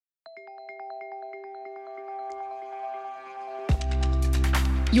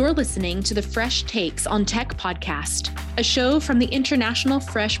You're listening to the Fresh Takes on Tech podcast, a show from the International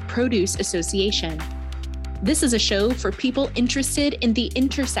Fresh Produce Association. This is a show for people interested in the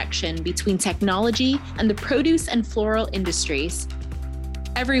intersection between technology and the produce and floral industries.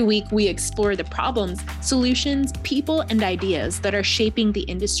 Every week, we explore the problems, solutions, people, and ideas that are shaping the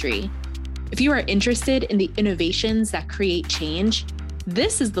industry. If you are interested in the innovations that create change,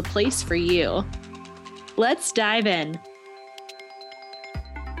 this is the place for you. Let's dive in.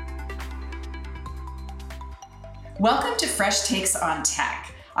 Welcome to Fresh Takes on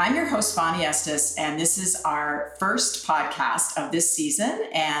Tech. I'm your host, Vani Estes, and this is our first podcast of this season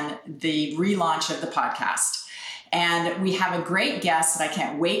and the relaunch of the podcast. And we have a great guest that I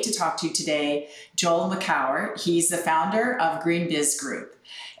can't wait to talk to today, Joel Makower. He's the founder of Green Biz Group.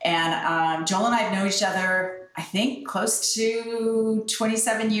 And Joel and I have known each other, I think, close to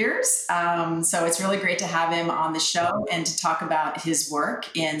 27 years. So it's really great to have him on the show and to talk about his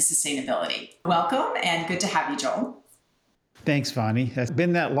work in sustainability. Welcome and good to have you, Joel. Thanks, Vani. It's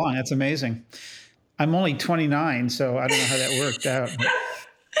been that long. That's amazing. I'm only 29, so I don't know how that worked out.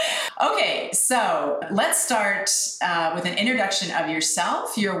 Okay, so let's start with an introduction of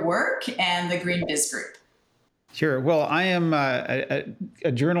yourself, your work, and the Green Biz Group. Sure. Well, I am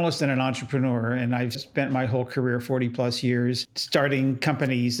a journalist and an entrepreneur, and I've spent my whole career, 40 plus years, starting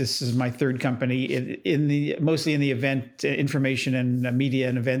companies. This is my third company mostly in the event, information and media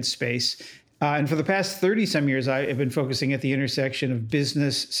and event space. And for the past 30 some years, I have been focusing at the intersection of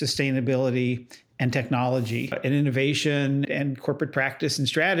business, sustainability, and technology and innovation and corporate practice and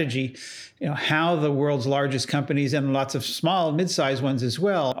strategy, how the world's largest companies and lots of small, mid-sized ones as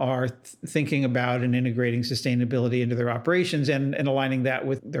well are thinking about and integrating sustainability into their operations and aligning that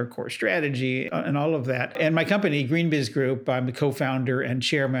with their core strategy and all of that. And my company, Green Biz Group, I'm the co-founder and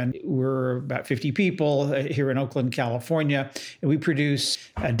chairman. We're about 50 people here in Oakland, California, and we produce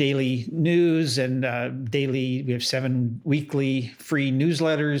daily news and we have 7 weekly free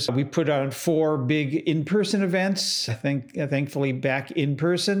newsletters. We put on 4 big in-person events, I think, thankfully back in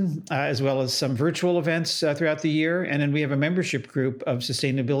person, as well as some virtual events throughout the year. And then we have a membership group of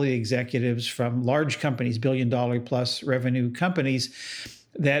sustainability executives from large companies, billion-dollar plus revenue companies,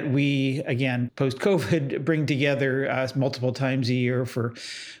 that we, again, post-COVID, bring together multiple times a year for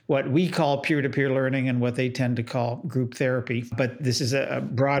what we call peer-to-peer learning and what they tend to call group therapy. But this is a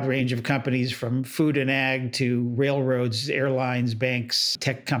broad range of companies from food and ag to railroads, airlines, banks,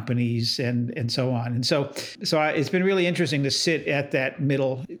 tech companies, and so on. And so it's been really interesting to sit at that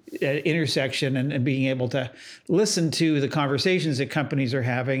middle intersection and being able to listen to the conversations that companies are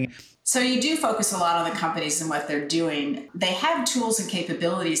having. So you do focus a lot on the companies and what they're doing. They have tools and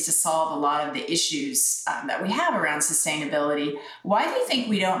capabilities to solve a lot of the issues that we have around sustainability. Why do you think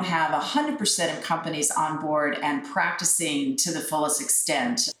we don't have 100% of companies on board and practicing to the fullest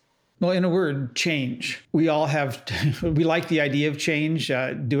extent? Well, in a word, change. We all we like the idea of change.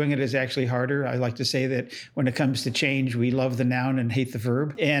 Doing it is actually harder. I like to say that when it comes to change, we love the noun and hate the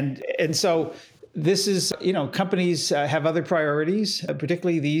verb. And so this is, companies have other priorities,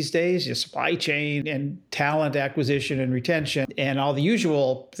 particularly these days, supply chain and talent acquisition and retention and all the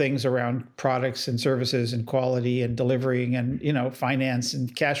usual things around products and services and quality and delivering and, finance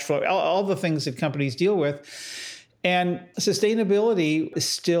and cash flow, all the things that companies deal with. And sustainability is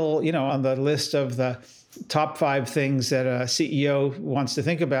still, on the list of the top 5 things that a CEO wants to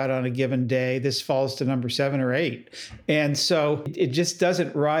think about on a given day. This falls to number 7 or 8. And so it just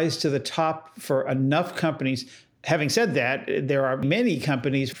doesn't rise to the top for enough companies. Having said that, there are many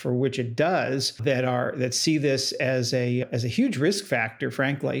companies for which it does that see this as a huge risk factor,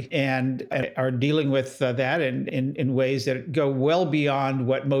 frankly, and are dealing with that in ways that go well beyond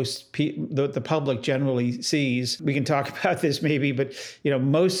what the public generally sees. We can talk about this maybe, but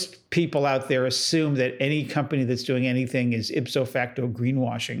most people out there assume that any company that's doing anything is ipso facto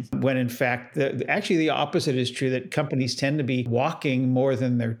greenwashing, when in fact, actually the opposite is true, that companies tend to be walking more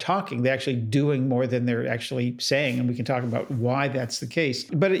than they're talking. They're actually doing more than they're actually saying, and we can talk about why that's the case.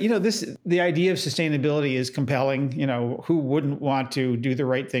 But, the idea of sustainability is compelling. Who wouldn't want to do the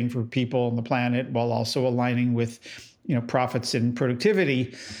right thing for people and the planet while also aligning with, profits and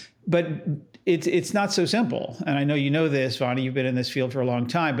productivity? But it's not so simple. And I know you know this, Vani, you've been in this field for a long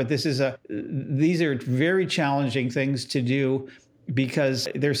time, but these are very challenging things to do because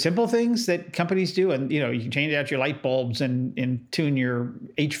they're simple things that companies do. And, you can change out your light bulbs and tune your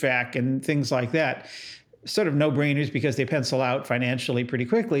HVAC and things like that. sort of no-brainers because they pencil out financially pretty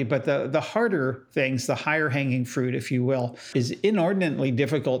quickly. But the harder things, the higher hanging fruit, if you will, is inordinately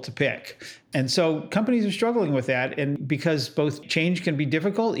difficult to pick. And so companies are struggling with that. And because both change can be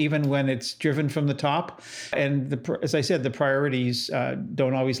difficult, even when it's driven from the top. And as I said, the priorities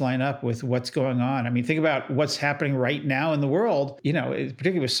don't always line up with what's going on. I mean, think about what's happening right now in the world,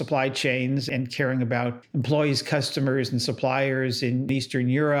 particularly with supply chains and caring about employees, customers, and suppliers in Eastern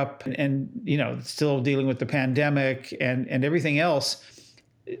Europe, and still dealing with the pandemic and everything else.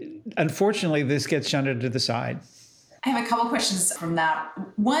 Unfortunately, this gets shunted to the side. I have a couple questions from that.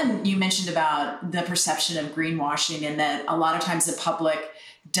 One, you mentioned about the perception of greenwashing and that a lot of times the public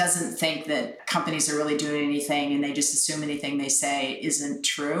doesn't think that companies are really doing anything and they just assume anything they say isn't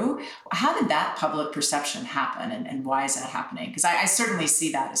true. How did that public perception happen and why is that happening? Because I certainly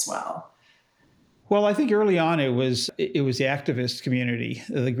see that as well. Well, I think early on it was the activist community,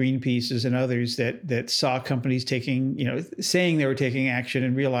 the Greenpeaces and others that saw companies saying they were taking action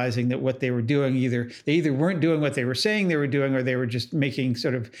and realizing that what they were doing, they either weren't doing what they were saying they were doing, or they were just making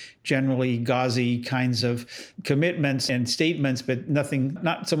sort of generally gauzy kinds of commitments and statements, but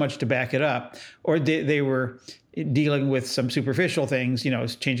not so much to back it up, or they were dealing with some superficial things,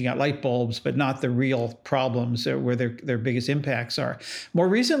 changing out light bulbs, but not the real problems where their biggest impacts are. More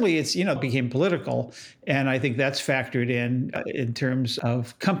recently, it's, became political. And I think that's factored in terms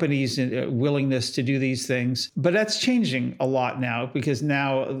of companies' willingness to do these things. But that's changing a lot now, because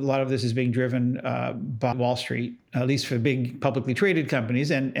now a lot of this is being driven by Wall Street, at least for big publicly traded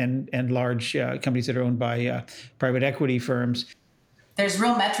companies and large companies that are owned by private equity firms. There's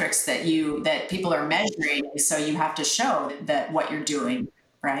real metrics that people are measuring, so you have to show that what you're doing,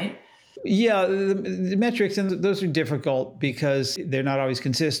 right? Yeah, the metrics, and those are difficult because they're not always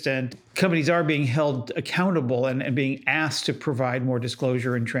consistent. Companies are being held accountable and being asked to provide more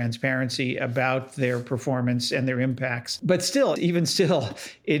disclosure and transparency about their performance and their impacts. But even still,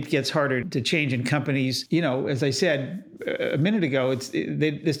 it gets harder to change in companies. As I said a minute ago,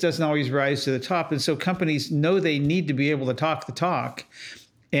 this doesn't always rise to the top. And so companies know they need to be able to talk the talk.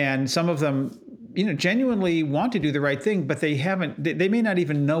 And some of them genuinely want to do the right thing, but they may not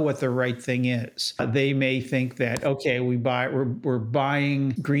even know what the right thing is. They may think that, okay, we're buying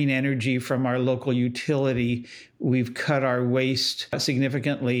green energy from our local utility. We've cut our waste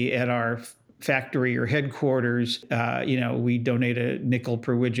significantly at our factory or headquarters. We donate a nickel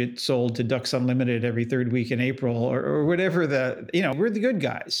per widget sold to Ducks Unlimited every third week in April, or whatever we're the good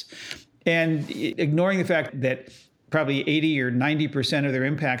guys. And ignoring the fact that probably 80 or 90% of their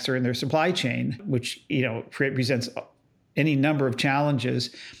impacts are in their supply chain, which, presents any number of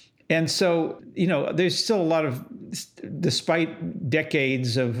challenges. And so, there's still a lot of, despite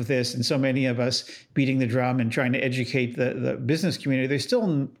decades of this and so many of us beating the drum and trying to educate the business community, there's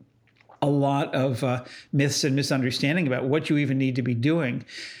still a lot of myths and misunderstanding about what you even need to be doing.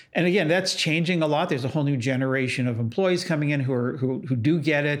 And again, that's changing a lot. There's a whole new generation of employees coming in who do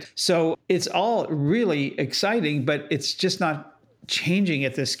get it. So it's all really exciting, but it's just not changing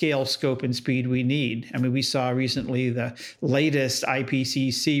at the scale, scope, and speed we need. I mean, we saw recently the latest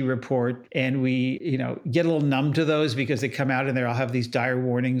IPCC report, and we, get a little numb to those because they come out and they all have these dire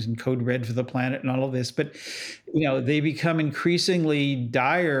warnings and code red for the planet and all of this. But, they become increasingly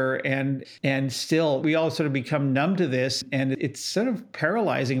dire, and still we all sort of become numb to this. And it's sort of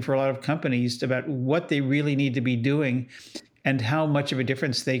paralyzing for a lot of companies about what they really need to be doing and how much of a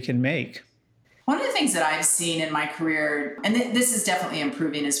difference they can make. One of the things that I've seen in my career, and this is definitely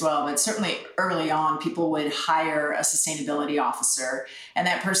improving as well, but certainly early on, people would hire a sustainability officer, and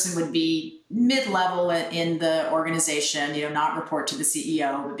that person would be mid-level in the organization, not report to the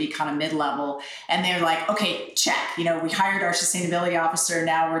CEO, but be kind of mid-level. And they're like, okay, check, we hired our sustainability officer,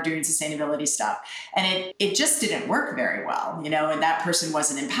 now we're doing sustainability stuff. And it just didn't work very well, and that person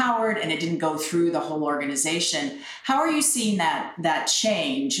wasn't empowered and it didn't go through the whole organization. How are you seeing that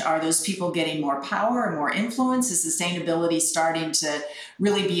change? Are those people getting more power and more influence? Is sustainability starting to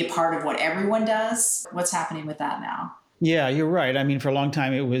really be a part of what everyone does? What's happening with that now? Yeah, you're right. I mean, for a long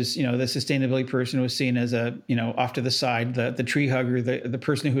time, it was, the sustainability person was seen as a, off to the side, the tree hugger, the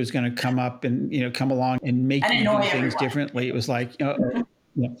person who was going to come up and, come along and make you do things differently. It was like,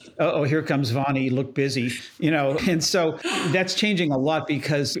 here comes Vani, look busy, and so that's changing a lot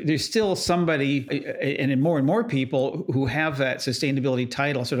because there's still somebody and more people who have that sustainability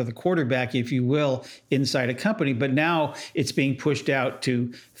title, sort of the quarterback, if you will, inside a company. But now it's being pushed out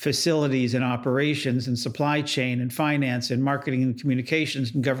to facilities and operations and supply chain and finance and marketing and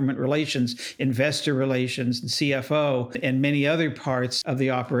communications and government relations, investor relations and CFO and many other parts of the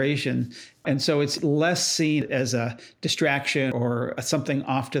operation. And so it's less seen as a distraction or something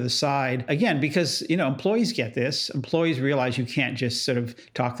off to the side. Again, because, employees get this. Employees realize you can't just sort of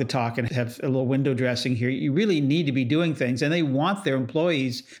talk the talk and have a little window dressing here. You really need to be doing things. And they want their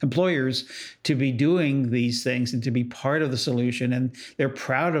employers to be doing these things and to be part of the solution. And they're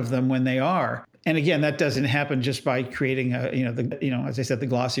proud of them when they are. And again, that doesn't happen just by creating as I said, the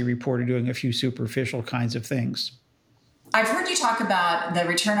glossy report or doing a few superficial kinds of things. I've heard you talk about the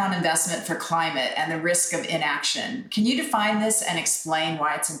return on investment for climate and the risk of inaction. Can you define this and explain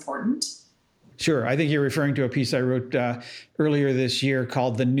why it's important? Sure. I think you're referring to a piece I wrote earlier this year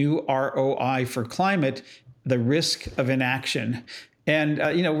called The New ROI for Climate, the Risk of Inaction. And,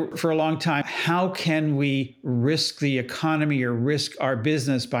 for a long time, how can we risk the economy or risk our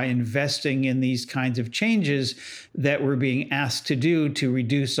business by investing in these kinds of changes that we're being asked to do to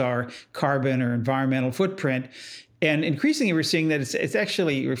reduce our carbon or environmental footprint? And increasingly, we're seeing that it's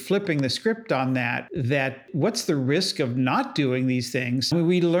actually, we're flipping the script on that what's the risk of not doing these things? I mean,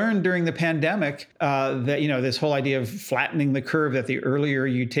 we learned during the pandemic that, this whole idea of flattening the curve, that the earlier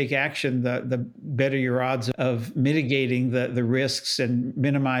you take action, the better your odds of mitigating the risks and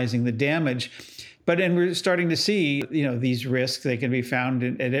minimizing the damage. And we're starting to see, these risks, they can be found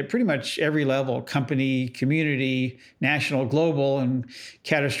at pretty much every level: company, community, national, global, and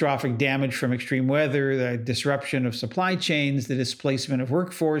catastrophic damage from extreme weather, the disruption of supply chains, the displacement of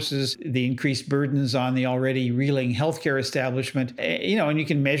workforces, the increased burdens on the already reeling healthcare establishment. And you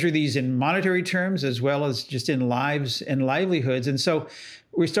can measure these in monetary terms as well as just in lives and livelihoods. And so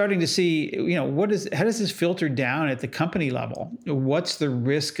we're starting to see, how does this filter down at the company level? What's the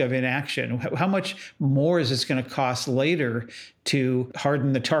risk of inaction? How much more is this going to cost later to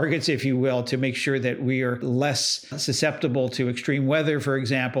harden the targets, if you will, to make sure that we are less susceptible to extreme weather, for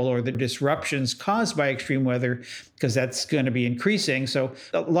example, or the disruptions caused by extreme weather, because that's going to be increasing. So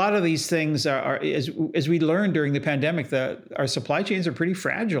a lot of these things are as we learned during the pandemic, our supply chains are pretty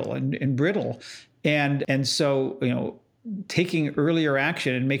fragile and brittle. And so, taking earlier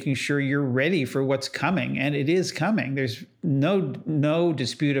action and making sure you're ready for what's coming. And it is coming. There's no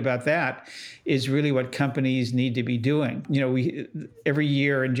dispute about that, is really what companies need to be doing. We every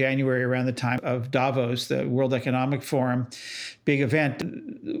year in January, around the time of Davos, the World Economic Forum, big event,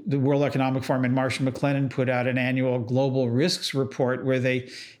 the World Economic Forum and Marsh & McLennan put out an annual global risks report and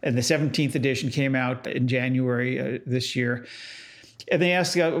the 17th edition came out in January this year. And they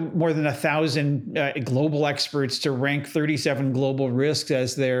asked more than 1,000 global experts to rank 37 global risks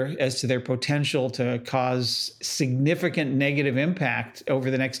as to their potential to cause significant negative impact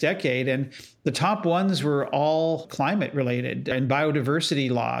over the next decade. And the top ones were all climate related and biodiversity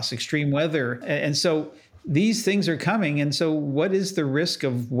loss, extreme weather. And so these things are coming. And so what is the risk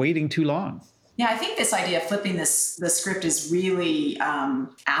of waiting too long? Yeah, I think this idea of flipping the script is really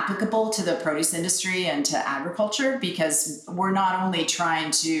applicable to the produce industry and to agriculture, because we're not only trying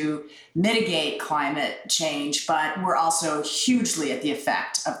to mitigate climate change, but we're also hugely at the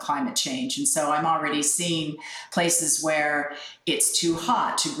effect of climate change. And so I'm already seeing places where it's too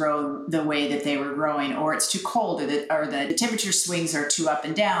hot to grow the way that they were growing, or it's too cold, or the temperature swings are too up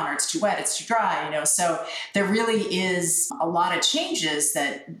and down, or it's too wet, it's too dry, So there really is a lot of changes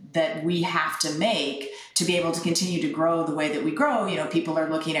that we have to make to be able to continue to grow the way that we grow. People are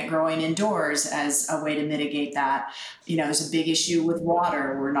looking at growing indoors as a way to mitigate that. There's a big issue with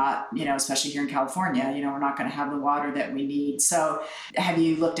water. We're not, especially here in California, we're not going to have the water that we need. So have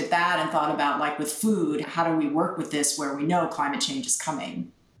you looked at that and thought about, like with food, how do we work with this where we know climate change is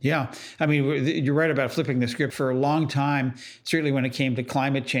coming? Yeah. I mean, you're right about flipping the script. For a long time, certainly when it came to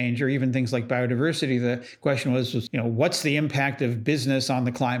climate change or even things like biodiversity, the question was, what's the impact of business on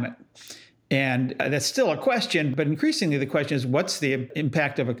the climate? And that's still a question, but increasingly the question is, what's the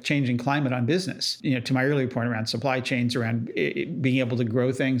impact of a changing climate on business? To my earlier point around supply chains, around being able to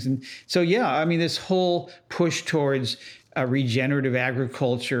grow things. And so, this whole push towards regenerative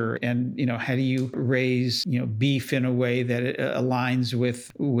agriculture and, how do you raise, beef in a way that it aligns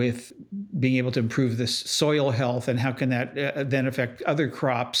with being able to improve the soil health, and how can that then affect other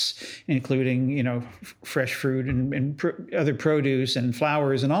crops, including, fresh fruit and other produce and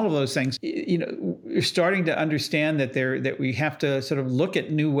flowers and all of those things. You're starting to understand that we have to sort of look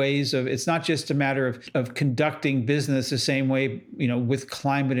at new ways of, it's not just a matter of conducting business the same way, with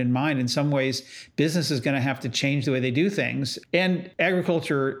climate in mind. In some ways, business is going to have to change the way they do things. And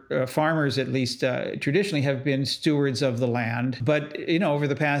agriculture, farmers at least traditionally have been stewards of the land. But, over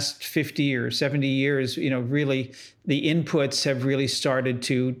the past 50 or 70 years, really the inputs have really started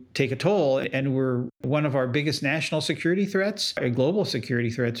to take a toll. And we're one of our biggest national security threats, or global security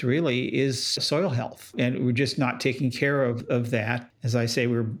threats really, is soil health. And we're just not taking care of that. As I say,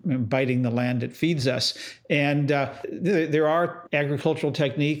 we're biting the land that feeds us. And there are agricultural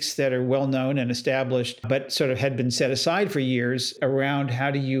techniques that are well known and established, but sort of had been set aside for years around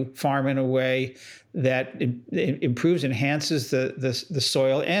how do you farm in a way that improves, enhances the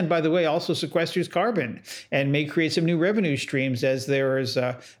soil, and by the way, also sequesters carbon and may create some new revenue streams as there is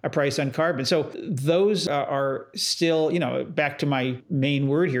a price on carbon. So those are still, back to my main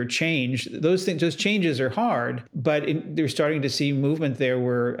word here, change. Those changes are hard, but they're starting to see movement there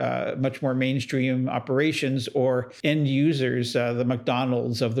where much more mainstream operations or end users, the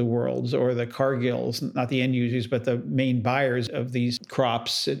McDonald's of the world or the Cargills, not the end users, but the main buyers of these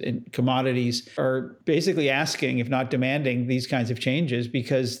crops and commodities are basically asking, if not demanding, these kinds of changes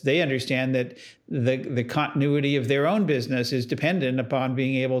because they understand that the continuity of their own business is dependent upon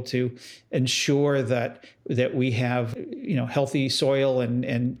being able to ensure that we have healthy soil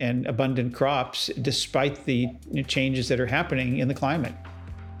and abundant crops despite the changes that are happening in the climate.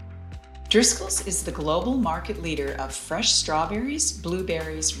 Driscoll's is the global market leader of fresh strawberries,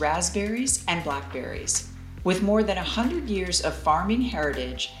 blueberries, raspberries, and blackberries. With more than 100 years of farming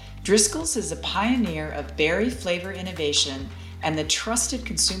heritage, Driscoll's is a pioneer of berry flavor innovation and the trusted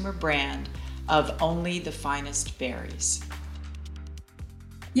consumer brand of only the finest berries.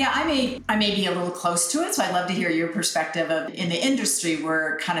 Yeah, I may be a little close to it, so I'd love to hear your perspective of, in the industry,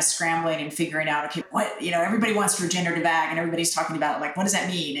 we're kind of scrambling and figuring out, okay, everybody wants regenerative ag and everybody's talking about like, what does that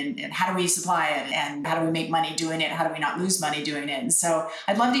mean? And how do we supply it? And how do we make money doing it? How do we not lose money doing it? And so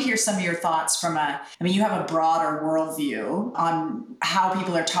I'd love to hear some of your thoughts from you have a broader worldview on how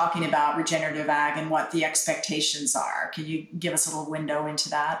people are talking about regenerative ag and what the expectations are. Can you give us a little window into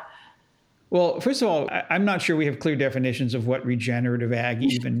that? Well, first of all, I'm not sure we have clear definitions of what regenerative ag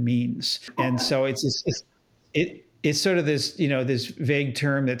even means. And so it's sort of this, this vague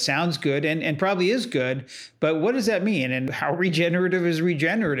term that sounds good and probably is good, but what does that mean? And how regenerative is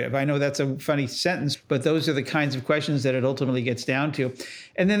regenerative? I know that's a funny sentence, but those are the kinds of questions that it ultimately gets down to.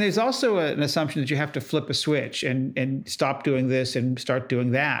 And then there's also an assumption that you have to flip a switch and stop doing this and start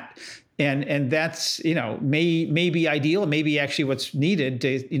doing that. And that's, may be ideal, maybe actually what's needed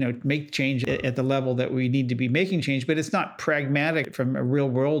to, make change at the level that we need to be making change, but it's not pragmatic from a real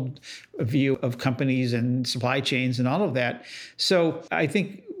world view of companies and supply chains and all of that. So I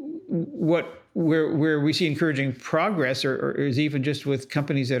think where we see encouraging progress or is even just with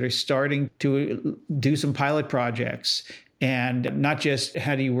companies that are starting to do some pilot projects. And not just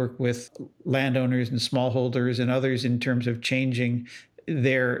how do you work with landowners and smallholders and others in terms of changing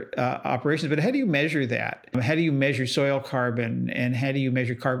their operations, but how do you measure that? How do you measure soil carbon, and how do you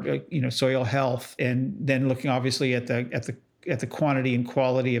measure soil health? And then looking obviously at the quantity and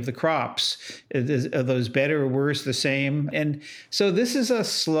quality of the crops. Are those better or worse, the same? And so this is a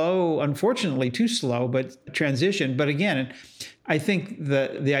slow, unfortunately too slow, but transition. But again, I think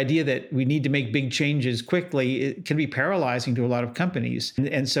the idea that we need to make big changes quickly, it can be paralyzing to a lot of companies.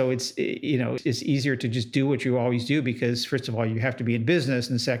 And so it's easier to just do what you always do because, first of all, you have to be in business.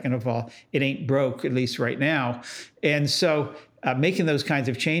 And second of all, it ain't broke, at least right now. And so making those kinds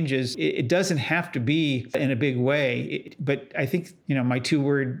of changes, it doesn't have to be in a big way. But I think, my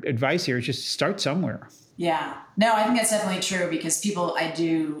 2-word advice here is just start somewhere. Yeah, no, I think that's definitely true because I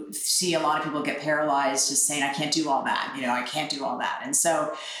do see a lot of people get paralyzed just saying, I can't do all that, I can't do all that. And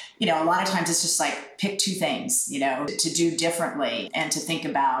so, a lot of times it's just like pick 2 things, to do differently and to think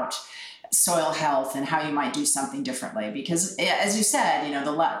about soil health and how you might do something differently. Because as you said,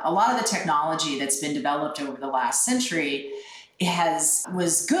 a lot of the technology that's been developed over the last century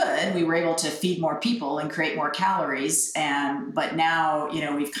was good. We were able to feed more people and create more calories. But now,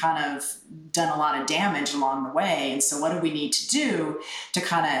 we've kind of done a lot of damage along the way. And so what do we need to do to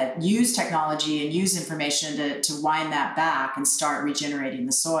kind of use technology and use information to wind that back and start regenerating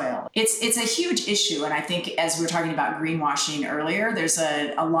the soil? It's a huge issue. And I think as we were talking about greenwashing earlier, there's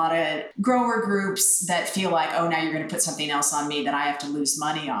a lot of grower groups that feel like, oh, now you're going to put something else on me that I have to lose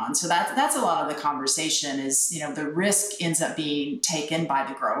money on. So that's a lot of the conversation is, the risk ends up being taken by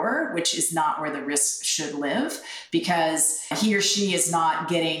the grower, which is not where the risk should live because he or she is not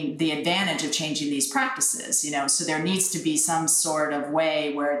getting the advantage of changing these practices, so there needs to be some sort of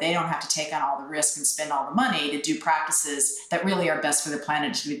way where they don't have to take on all the risk and spend all the money to do practices that really are best for the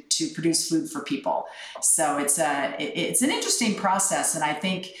planet to produce food for people. So it's an interesting process. And I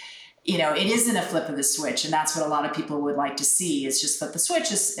think, it isn't a flip of the switch. And that's what a lot of people would like to see is just flip the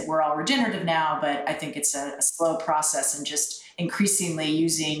switch. We're all regenerative now, but I think it's a slow process and just increasingly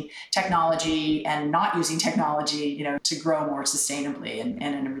using technology and not using technology, to grow more sustainably and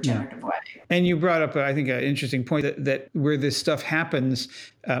in a regenerative way. And you brought up, I think, an interesting point that where this stuff happens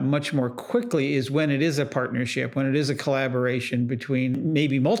much more quickly is when it is a partnership, when it is a collaboration between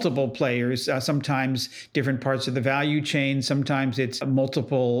maybe multiple players, sometimes different parts of the value chain. Sometimes it's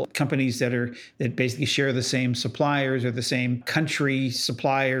multiple companies that basically share the same suppliers or the same country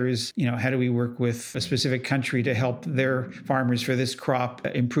suppliers. How do we work with a specific country to help their farmers for this crop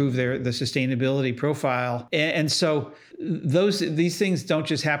improve the sustainability profile? And so these things don't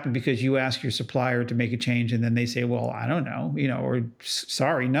just happen because you ask your supplier to make a change and then they say, well, I don't know, or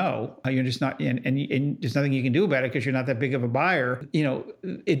sorry, no, you're just not, and there's nothing you can do about it because you're not that big of a buyer.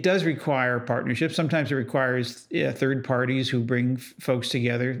 It does require partnerships. Sometimes it requires third parties who bring folks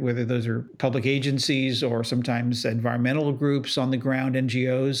together, whether those are public agencies or sometimes environmental groups on the ground,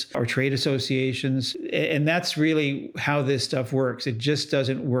 NGOs or trade associations. And that's really how this stuff works. It just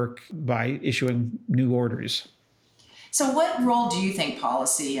doesn't work by issuing new orders. So what role do you think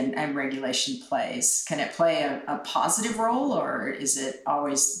policy and regulation plays? Can it play a positive role, or is it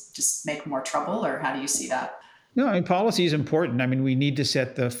always just make more trouble, or how do you see that? No, policy is important. We need to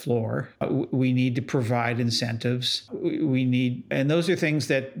set the floor. We need to provide incentives. And those are things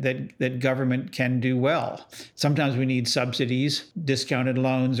that government can do well. Sometimes we need subsidies, discounted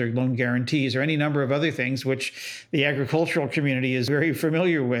loans, or loan guarantees, or any number of other things, which the agricultural community is very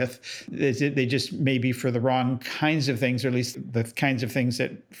familiar with. They just may be for the wrong kinds of things, or at least the kinds of things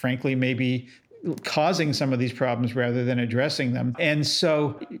that, frankly, may be causing some of these problems rather than addressing them. And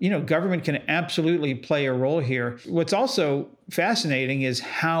so, government can absolutely play a role here. What's also fascinating is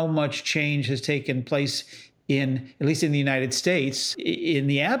how much change has taken place at least in the United States, in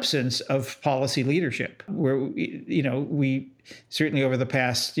the absence of policy leadership, where, we certainly over the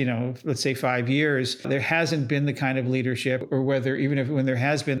past, let's say 5 years, there hasn't been the kind of leadership, or when there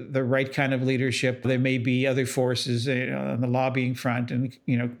has been the right kind of leadership, there may be other forces on the lobbying front and,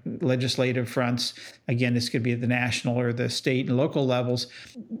 legislative fronts. Again, this could be at the national or the state and local levels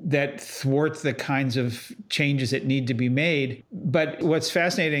that thwart the kinds of changes that need to be made. But what's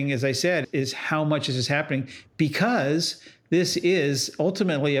fascinating, as I said, is how much this is happening because this is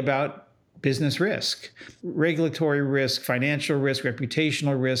ultimately about business risk, regulatory risk, financial risk,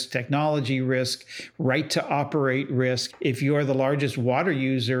 reputational risk, technology risk, right to operate risk. If you are the largest water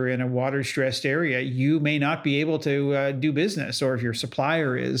user in a water-stressed area, you may not be able to do business. Or if your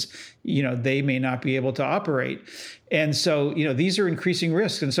supplier is, they may not be able to operate. And so, these are increasing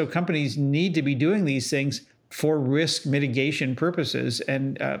risks. And so companies need to be doing these things for risk mitigation purposes.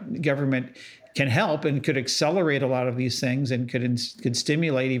 And government can help and could accelerate a lot of these things and could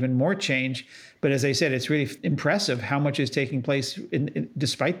stimulate even more change. But as I said, it's really impressive how much is taking place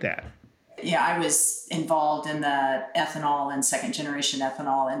despite that. Yeah, I was involved in the ethanol and second generation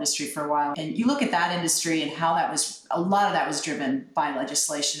ethanol industry for a while. And you look at that industry and how a lot of that was driven by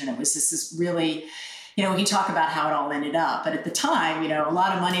legislation. And it was this really, we can talk about how it all ended up. But at the time, a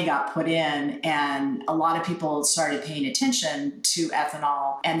lot of money got put in and a lot of people started paying attention to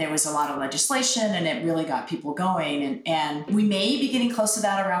ethanol. And there was a lot of legislation and it really got people going. And we may be getting close to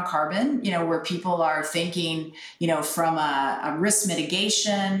that around carbon, where people are thinking, from a risk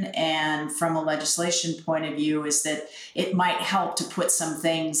mitigation and from a legislation point of view, is that it might help to put some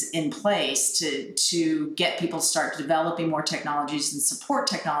things in place to get people to start developing more technologies and support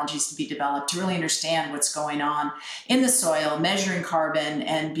technologies to be developed to really understand what's going on in the soil, measuring carbon,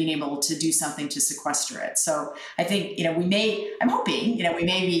 and being able to do something to sequester it. So I think, I'm hoping, we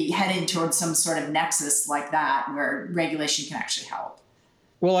may be headed towards some sort of nexus like that where regulation can actually help.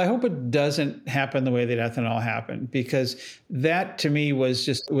 Well, I hope it doesn't happen the way that ethanol happened, because that to me was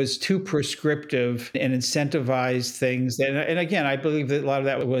too prescriptive and incentivized things. And again, I believe that a lot of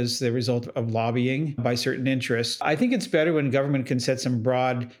that was the result of lobbying by certain interests. I think it's better when government can set some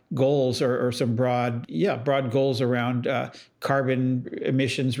broad goals or some broad goals around carbon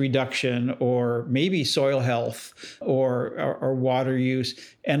emissions reduction, or maybe soil health or water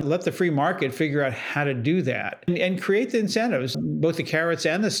use, and let the free market figure out how to do that and create the incentives, both the carrots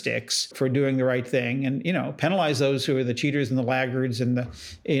and the sticks, for doing the right thing, and penalize those who are the cheaters and the laggards and the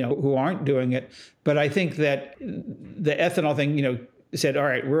who aren't doing it. But I think that the ethanol thing, said, all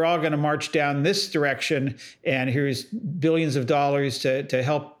right, we're all going to march down this direction, and here's billions of dollars to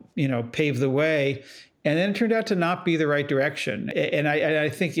help pave the way. And then it turned out to not be the right direction. And I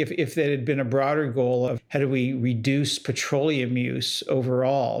think if there had been a broader goal of how do we reduce petroleum use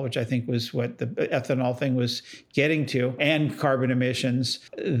overall, which I think was what the ethanol thing was getting to, and carbon emissions,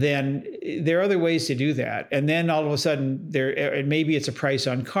 then there are other ways to do that. And then all of a sudden, maybe it's a price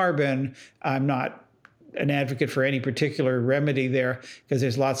on carbon. I'm not an advocate for any particular remedy there because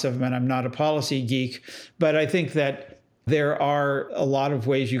there's lots of them, and I'm not a policy geek. But I think that there are a lot of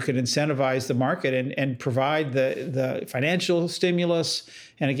ways you could incentivize the market and provide the financial stimulus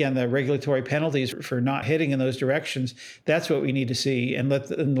and, again, the regulatory penalties for not hitting in those directions. That's what we need to see. And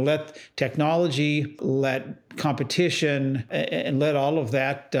let technology, let competition, and let all of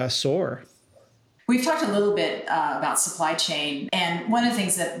that soar. We've talked a little bit about supply chain. And one of the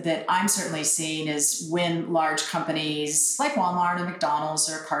things that I'm certainly seeing is when large companies like Walmart or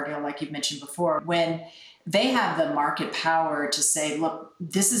McDonald's or Cargill, like you've mentioned before, when they have the market power to say, look,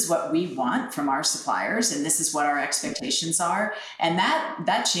 this is what we want from our suppliers, and this is what our expectations are. And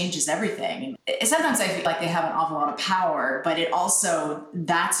that changes everything. Sometimes I feel like they have an awful lot of power, but it also,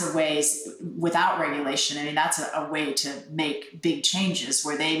 that's a way, without regulation, I mean, that's a way to make big changes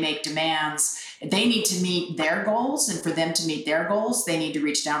where they make demands. They need to meet their goals, and for them to meet their goals, they need to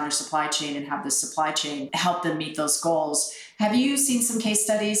reach down their supply chain and have the supply chain help them meet those goals. Have you seen some case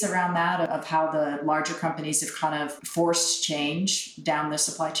studies around that of how the larger companies have kind of forced change down the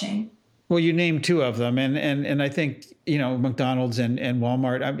supply chain? Well, you named two of them, and I think, McDonald's and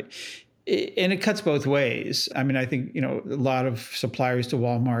Walmart. And it cuts both ways. I mean, I think, a lot of suppliers to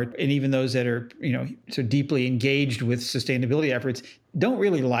Walmart, and even those that are, so deeply engaged with sustainability efforts, don't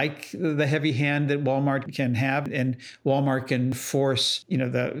really like the heavy hand that Walmart can have, and Walmart can force,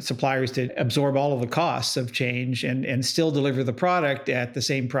 the suppliers to absorb all of the costs of change and still deliver the product at the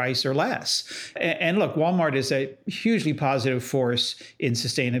same price or less. And look, Walmart is a hugely positive force in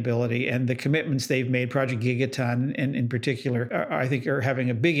sustainability, and the commitments they've made, Project Gigaton in particular, I think are having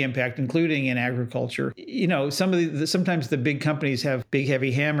a big impact, including in agriculture. Sometimes the big companies have big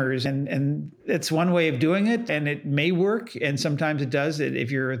heavy hammers, and it's one way of doing it, and it may work, and sometimes it does. If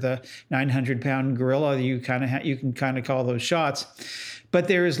you're the 900-pound gorilla, you can kind of call those shots. But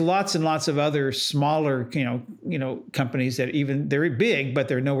there's lots and lots of other smaller, companies that even they're big, but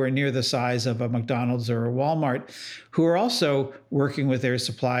they're nowhere near the size of a McDonald's or a Walmart, who are also working with their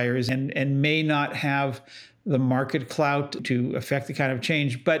suppliers and may not have the market clout to affect the kind of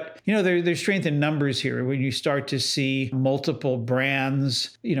change. But, there's strength in numbers here when you start to see multiple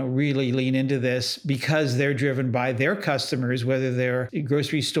brands, really lean into this because they're driven by their customers, whether they're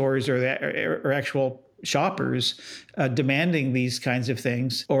grocery stores or actual shoppers demanding these kinds of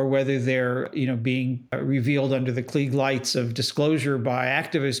things, or whether they're being revealed under the Klieg lights of disclosure by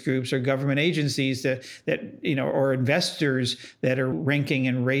activist groups or government agencies that or investors that are ranking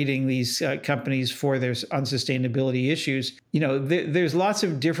and rating these companies for their unsustainability issues. There's lots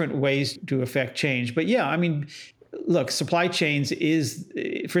of different ways to affect change. But yeah, I mean, look, supply chains is,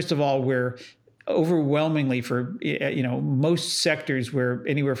 first of all, where overwhelmingly for most sectors where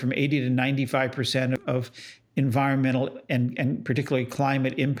anywhere from 80 to 95% of environmental and particularly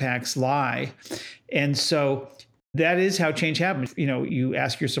climate impacts lie. And so that is how change happens. You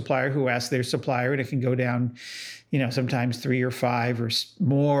ask your supplier who asks their supplier, and it can go down, sometimes 3 or 5 or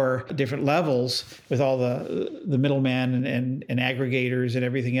more different levels with all the middleman and aggregators and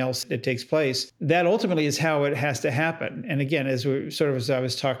everything else that takes place. That ultimately is how it has to happen. And again, as I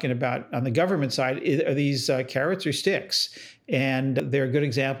was talking about on the government side, are these carrots or sticks? And they're good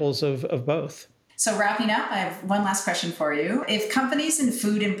examples of both. So wrapping up, I have one last question for you. If companies in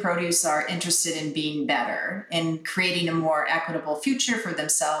food and produce are interested in being better, in creating a more equitable future for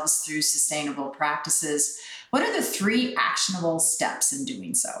themselves through sustainable practices, what are the 3 actionable steps in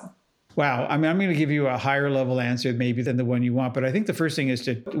doing so? Wow. I mean, I'm going to give you a higher level answer maybe than the one you want, but I think the first thing is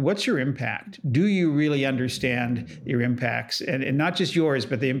what's your impact? Do you really understand your impacts? And not just yours,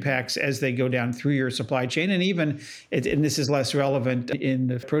 but the impacts as they go down through your supply chain. And even, and this is less relevant in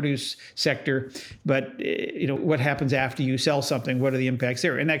the produce sector, but what happens after you sell something? What are the impacts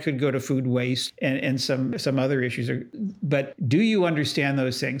there? And that could go to food waste and some other issues. But do you understand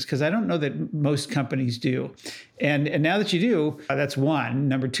those things? Because I don't know that most companies do. And now that you do, that's one.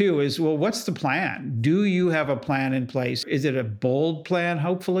 Number 2 is, well, what's the plan? Do you have a plan in place? Is it a bold plan,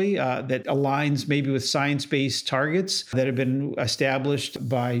 hopefully, that aligns maybe with science-based targets that have been established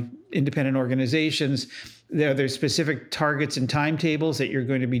by independent organizations? There's specific targets and timetables that you're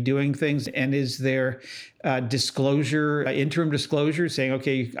going to be doing things. And is there disclosure, interim disclosure saying,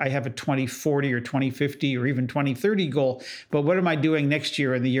 okay, I have a 2040 or 2050 or even 2030 goal, but what am I doing next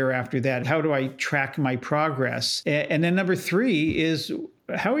year and the year after that? How do I track my progress? And then number 3 is,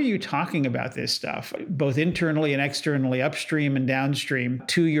 How are you talking about this stuff, both internally and externally, upstream and downstream,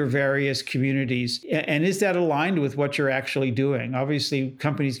 to your various communities? And is that aligned with what you're actually doing? Obviously,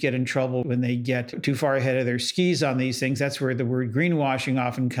 companies get in trouble when they get too far ahead of their skis on these things. That's where the word greenwashing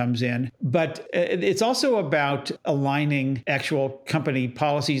often comes in. But it's also about aligning actual company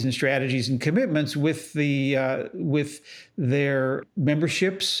policies and strategies and commitments with their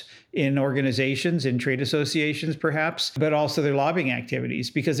memberships in organizations, in trade associations, perhaps, but also their lobbying activities,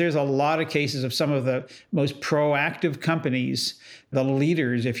 because there's a lot of cases of some of the most proactive companies, the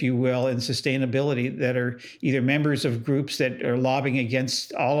leaders, if you will, in sustainability, that are either members of groups that are lobbying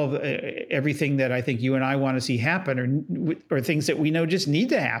against all of everything that I think you and I want to see happen, or things that we know just need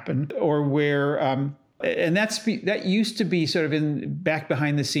to happen, or where and that used to be sort of back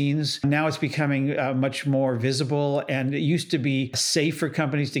behind the scenes. Now it's becoming much more visible, and it used to be safe for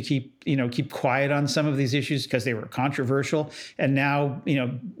companies to keep quiet on some of these issues because they were controversial. And now,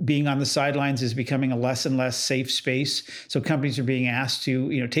 being on the sidelines is becoming a less and less safe space. So companies are being asked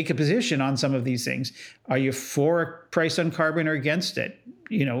to, take a position on some of these things. Are you for a price on carbon or against it?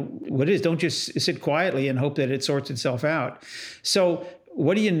 What it is, don't just sit quietly and hope that it sorts itself out. So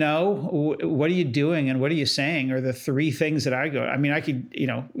what do you know? What are you doing? And what are you saying are the three things that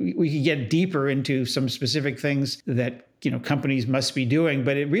we could get deeper into some specific things that, companies must be doing,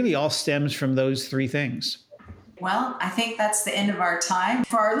 but it really all stems from those three things. Well, I think that's the end of our time.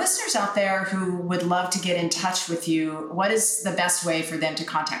 For our listeners out there who would love to get in touch with you, what is the best way for them to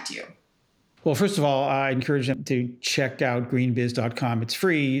contact you? Well, first of all, I encourage them to check out greenbiz.com. It's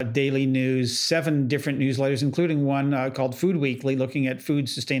free, daily news, 7 different newsletters, including one called Food Weekly, looking at food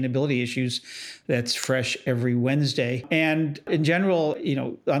sustainability issues. That's fresh every Wednesday. And in general,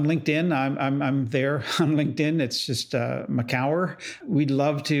 on LinkedIn, I'm there on LinkedIn. It's just McCower. We'd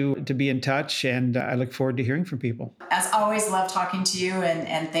love to be in touch, and I look forward to hearing from people. As always, love talking to you,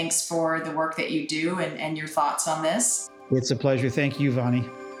 and thanks for the work that you do and your thoughts on this. It's a pleasure. Thank you, Vani.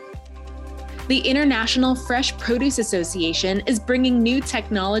 The International Fresh Produce Association is bringing new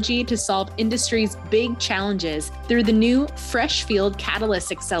technology to solve industry's big challenges through the new Freshfield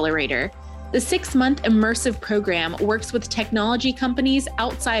Catalyst Accelerator. The 6-month immersive program works with technology companies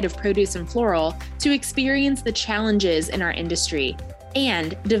outside of produce and floral to experience the challenges in our industry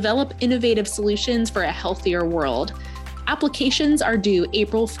and develop innovative solutions for a healthier world. Applications are due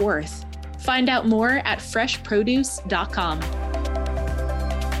April 4th. Find out more at freshproduce.com.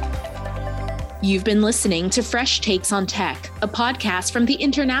 You've been listening to Fresh Takes on Tech, a podcast from the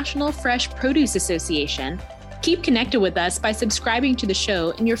International Fresh Produce Association. Keep connected with us by subscribing to the show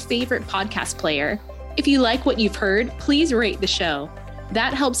in your favorite podcast player. If you like what you've heard, please rate the show.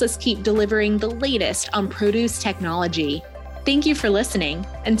 That helps us keep delivering the latest on produce technology. Thank you for listening.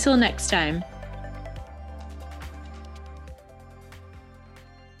 Until next time.